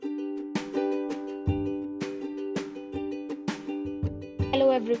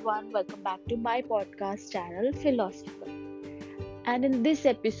everyone, welcome back to my podcast channel Philosopher. And in this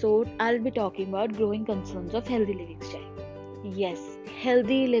episode, I'll be talking about growing concerns of healthy living style. Yes,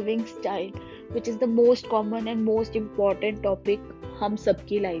 healthy living style, which is the most common and most important topic हम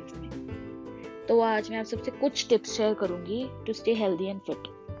सबकी life में. तो आज मैं आप सबसे कुछ tips share करूंगी to stay healthy and fit.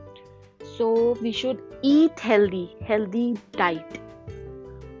 So we should eat healthy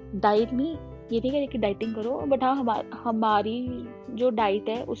diet में ये नहीं कह कि डाइटिंग करो, बट हाँ हमारी जो डाइट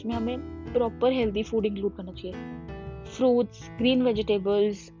है उसमें हमें प्रॉपर हेल्दी फूड इंक्लूड करना चाहिए. Fruits, green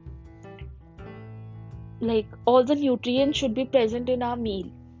vegetables, like all the nutrients should be present in our meal.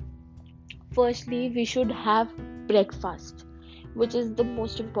 Firstly, we should have breakfast, which is the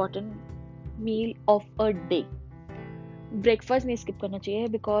most important meal of a day. Breakfast नहीं skip करना चाहिए,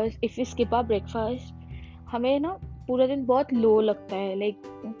 because if we skip our breakfast हमें ना पूरा दिन बहुत लो लगता है. लाइक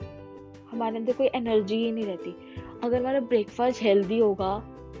हमारे अंदर कोई एनर्जी ही नहीं रहती. अगर हमारा ब्रेकफास्ट हेल्दी होगा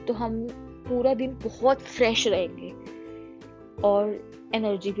तो हम पूरा दिन बहुत फ्रेश रहेंगे और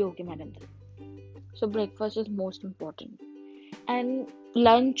एनर्जी भी होगी हमारे अंदर. सो breakfast is most important and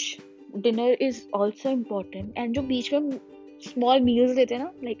lunch dinner is also important. And जो बीच में स्मॉल मील्स लेते हैं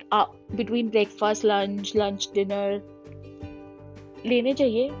ना, like between breakfast lunch dinner लेने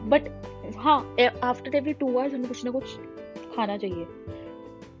चाहिए, बट हाँ आफ्टर एवरी 2 आवर्स हमें कुछ ना कुछ खाना चाहिए.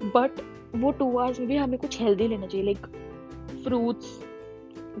 बट वो 2 आवर्स में भी हमें कुछ हेल्दी लेना चाहिए, like fruits,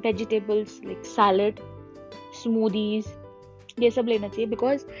 vegetables, like salad, smoothies, ये सब लेना चाहिए,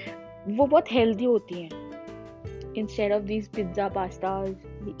 बिकॉज वो बहुत हेल्दी होती हैं. Instead of these pizza pastas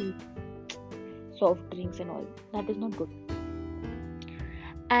we eat soft drinks and all. That is not good.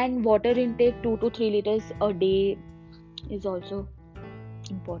 And water intake 2 to 3 liters a day is also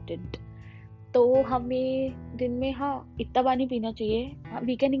important. तो हमें दिन में इतना पानी पीना चाहिए.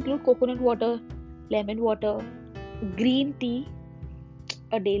 We can include coconut water, lemon water, green tea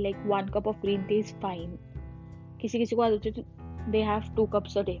a day. Like 1 cup of green tea is fine. किसी को आदत है they have 2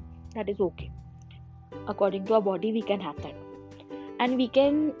 cups a day. That is okay. According to our body, we can have that. And we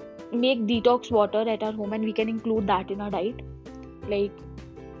can make detox water at our home and we can include that in our diet. Like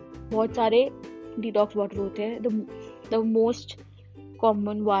बहुत सारे detox water होते हैं. The most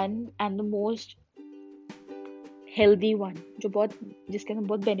common one and the most healthy one, जिसके अंदर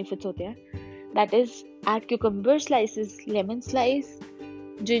बहुत benefits होते हैं, that is add cucumber slices, lemon slice,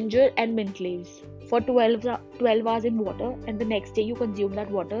 ginger and mint leaves for 12 hours in water, and the next day you consume that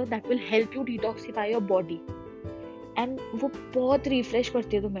water. That will help you detoxify your body and वो बहुत refresh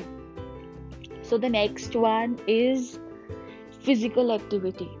करती है तुम्हें. So the next one is physical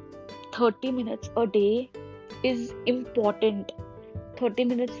activity. 30 minutes a day is important. 30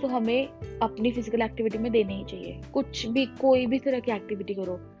 minutes तो हमें अपनी physical activity में देने ही चाहिए. कुछ भी, कोई भी तरह की एक्टिविटी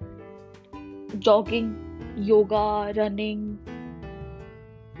करो, जॉगिंग, योगा, रनिंग,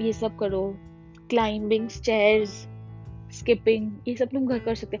 ये सब करो, क्लाइंबिंग स्टेयर्स, स्किपिंग, ये सब तुम घर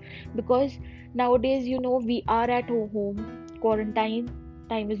कर सकते हैं. Because nowadays you know we are at home, quarantine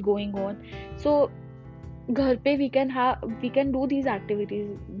time is going on. So घर पे we can do these activities.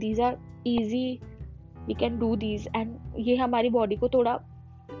 These are easy, we can do these and ये हमारी बॉडी को थोड़ा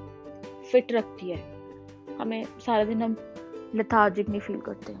फिट रखती है. हमें सारा दिन हम लेथार्जिक नहीं फील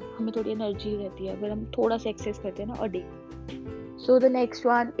करते हैं, हमें थोड़ी एनर्जी रहती है अगर हम थोड़ा सा एक्सरसाइज करते हैं ना a day. So the next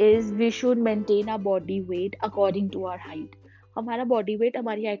one is we should maintain our body weight according to our height. हमारा बॉडी वेट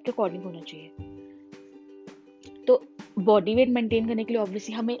हमारी हाइट के अकॉर्डिंग होना चाहिए. तो बॉडी वेट मेंटेन करने के लिए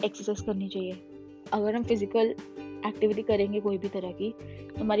ऑब्वियसली हमें एक्सरसाइज करनी चाहिए. अगर हम फिजिकल एक्टिविटी करेंगे कोई भी तरह की,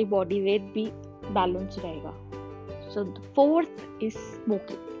 तो हमारी बॉडी वेट भी बैलेंस रहेगा. So the fourth is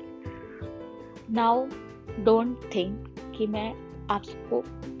smoking. Now don't think कि मैं आप सबको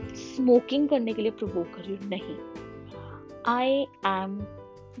स्मोकिंग करने के लिए प्रोवोक कर रही हूँ. नहीं, आई एम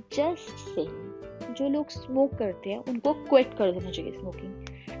जस्ट सेइंग जो लोग स्मोक करते हैं उनको क्विट कर देना चाहिए स्मोकिंग.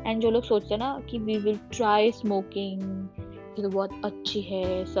 एंड जो लोग सोचते हैं ना कि वी विल ट्राई स्मोकिंग, ये तो बहुत अच्छी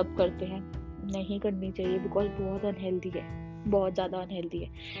है, सब करते हैं, नहीं करनी चाहिए, बिकॉज बहुत अनहेल्दी है, बहुत ज़्यादा अनहेल्दी है.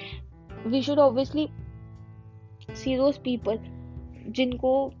 We should obviously see those people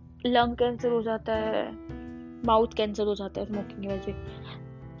जिनको लंग कैंसर हो जाता है, माउथ कैंसर हो जाता है स्मोकिंग की वजह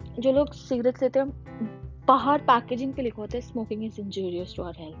से. जो लोग सिगरेट लेते हैं, बाहर पैकेजिंग पे लिखा होता है smoking is injurious to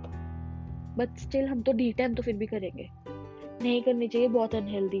our health, but still हम तो डी टाइम तो फिर भी करेंगे. नहीं करनी चाहिए, बहुत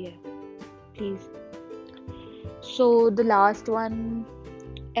अनहेल्दी है, please. So the last one,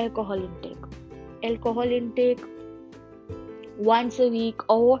 alcohol intake once a week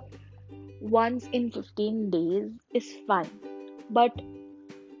or once in 15 days is fine. But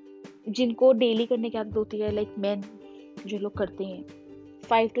जिनको डेली करने की आदत होती है, लाइक मेन जो लोग करते हैं,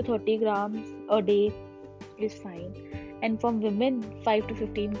 5 to 30 grams a day is fine. and from women 5 to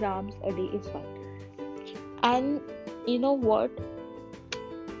 15 grams a day is fine. And you know what,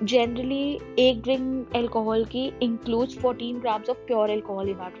 generally एक ड्रिंक अल्कोहल की includes 14 grams of pure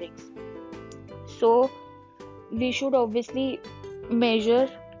alcohol in our drinks. So we should obviously measure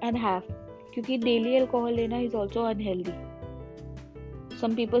and have, क्योंकि daily alcohol लेना is also unhealthy.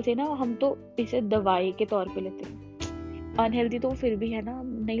 Some people say ना हम तो इसे दवाई के तौर पे लेते हैं, अनहेल्दी तो फिर भी है ना,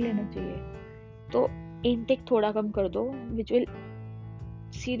 नहीं लेना चाहिए. तो इनटेक थोड़ा कम कर दो, which will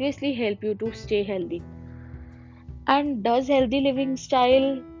seriously help you to stay healthy. And does healthy living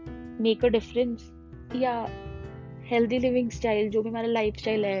style make a difference? या healthy living style जो भी हमारा लाइफ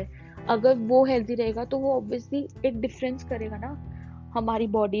स्टाइल है, अगर वो हेल्दी रहेगा तो वो ऑब्वियसली एक डिफरेंस करेगा ना हमारी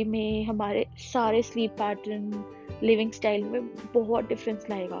बॉडी में, हमारे सारे स्लीप पैटर्न, लिविंग स्टाइल में बहुत डिफरेंस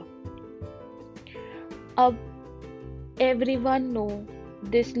लाएगा. अब everyone know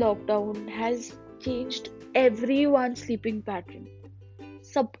this lockdown has changed everyone's sleeping pattern.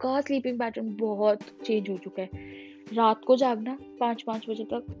 सबका स्लीपिंग पैटर्न बहुत चेंज हो चुका है. रात को जागना 5 बजे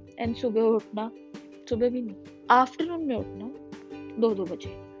तक एंड सुबह उठना, सुबह भी नहीं, आफ्टरनून में उठना 2 बजे.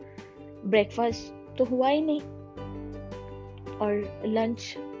 ब्रेकफास्ट तो हुआ ही नहीं, और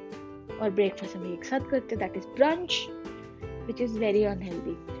लंच और ब्रेकफास्ट हम एक साथ करते, that is brunch, which is very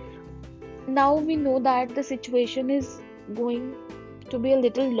unhealthy. Now we know that the situation is going to be a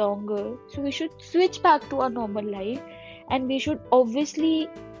little longer, so we should switch back to our normal life, and we should obviously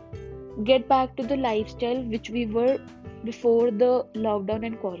get back to the lifestyle which we were before the lockdown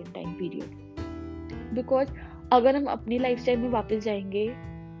and quarantine period. Because अगर हम अपनी lifestyle में वापस जाएंगे,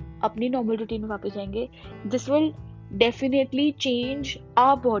 अपनी normal routine में वापस जाएंगे, this will definitely change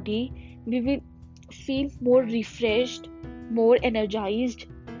our body. We will feel more refreshed, more energized.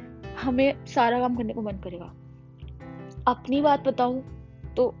 हमें सारा काम करने को मन करेगा. अपनी बात बताऊं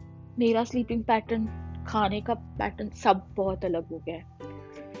तो मेरा स्लीपिंग पैटर्न, खाने का पैटर्न सब बहुत अलग हो गया है.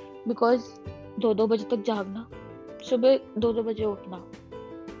 बिकॉज 2 बजे तक जागना, सुबह 2 बजे उठना,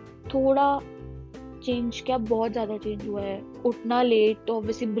 थोड़ा चेंज क्या, बहुत ज़्यादा चेंज हुआ है. उठना लेट तो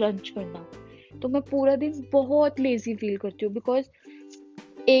ऑब्वियसली ब्रंच करना, तो मैं पूरा दिन बहुत लेजी फील करती हूँ. बिकॉज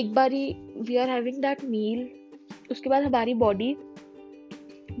एक बारी we are having that meal, उसके बाद हमारी बॉडी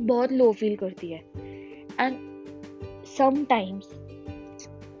बहुत लो फील करती है. And sometimes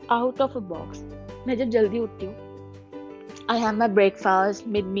out of a box, मैं जब जल्दी उठती हूँ, I have my breakfast,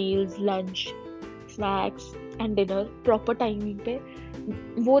 mid meals, lunch, snacks and dinner proper timing पे,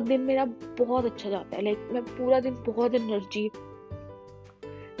 वो दिन मेरा बहुत अच्छा जाता है. लाइक मैं पूरा दिन बहुत एनर्जी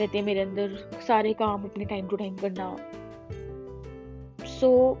रहती है मेरे अंदर, सारे काम अपने टाइम टू टाइम करना. So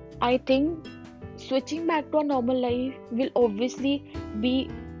I think switching back to a normal life will obviously be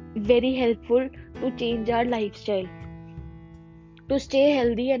very helpful to change our lifestyle, to stay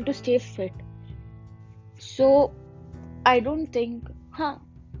healthy and to stay fit. So I don't think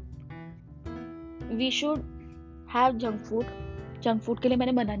we should have junk food. Junk food के लिए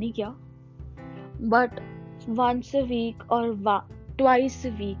मैंने मना नहीं किया, but once a week or twice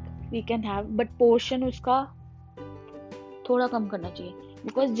a week we can have, but portion उसका थोड़ा कम करना चाहिए.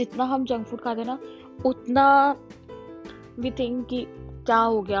 because जितना हम जंक फूड खाते हैं ना, उतना we think कि क्या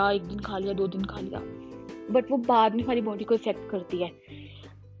हो गया, एक दिन खा लिया, 2 दिन खा लिया, बट वो बाद में हमारी बॉडी को इफेक्ट करती है.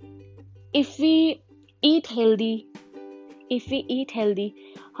 इफ वी ईट हेल्दी,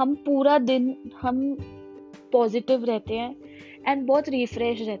 हम पूरा दिन हम पॉजिटिव रहते हैं एंड बहुत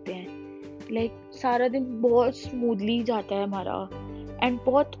रिफ्रेश रहते हैं. लाइक सारा दिन बहुत स्मूथली जाता है हमारा एंड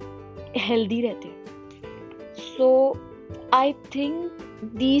बहुत हेल्दी रहते हैं. सो I think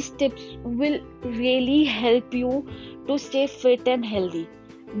these tips will really help you to stay fit and healthy.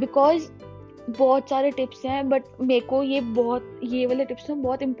 because बहुत सारे टिप्स हैं, बट मेरे को ये वाले टिप्स ना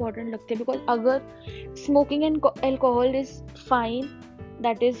बहुत इंपॉर्टेंट लगते हैं. बिकॉज अगर smoking and alcohol is fine,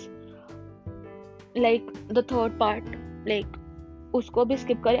 that is like the third part, like उसको भी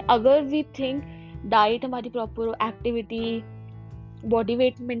स्किप करें. अगर वी थिंक डाइट हमारी प्रॉपर हो, एक्टिविटी, बॉडी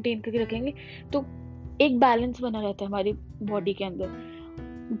वेट मेंटेन करके रखेंगे, तो एक बैलेंस बना रहता है हमारी बॉडी के अंदर.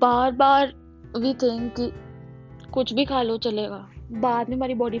 बार बार वी थिंक कि कुछ भी खा लो चलेगा, बाद में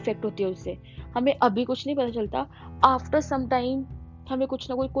हमारी बॉडी इफेक्ट होती है उससे. हमें अभी कुछ नहीं पता चलता, आफ्टर सम टाइम हमें कुछ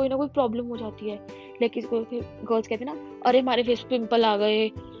ना कोई ना कोई प्रॉब्लम हो जाती है. लेकिन गर्ल्स कहते हैं ना, अरे हमारे फेस पे पिंपल आ गए,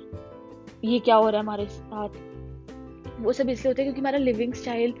 ये क्या हो रहा है हमारे साथ. वो सब इसलिए होता है क्योंकि हमारा लिविंग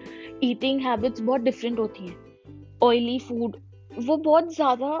स्टाइल, ईटिंग हैबिट्स बहुत डिफरेंट होती हैं. ऑयली फूड वो बहुत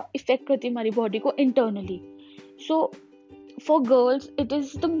ज़्यादा इफेक्ट करती है हमारी बॉडी को internally. So for girls it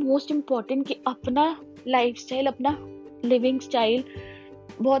is the most important कि अपना लाइफ स्टाइल, अपना लिविंग स्टाइल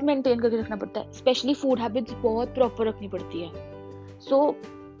बहुत मेंटेन करके रखना पड़ता है. स्पेशली फूड हैबिट्स बहुत प्रॉपर रखनी पड़ती है. सो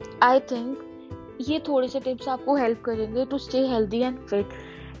आई थिंक ये थोड़े से टिप्स आपको हेल्प करेंगे to stay healthy and fit.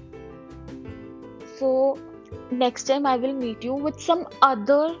 So next time I will meet you with some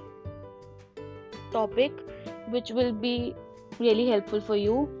other topic which will be really helpful for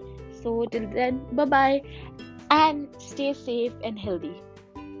you. So till then, bye bye and stay safe and healthy.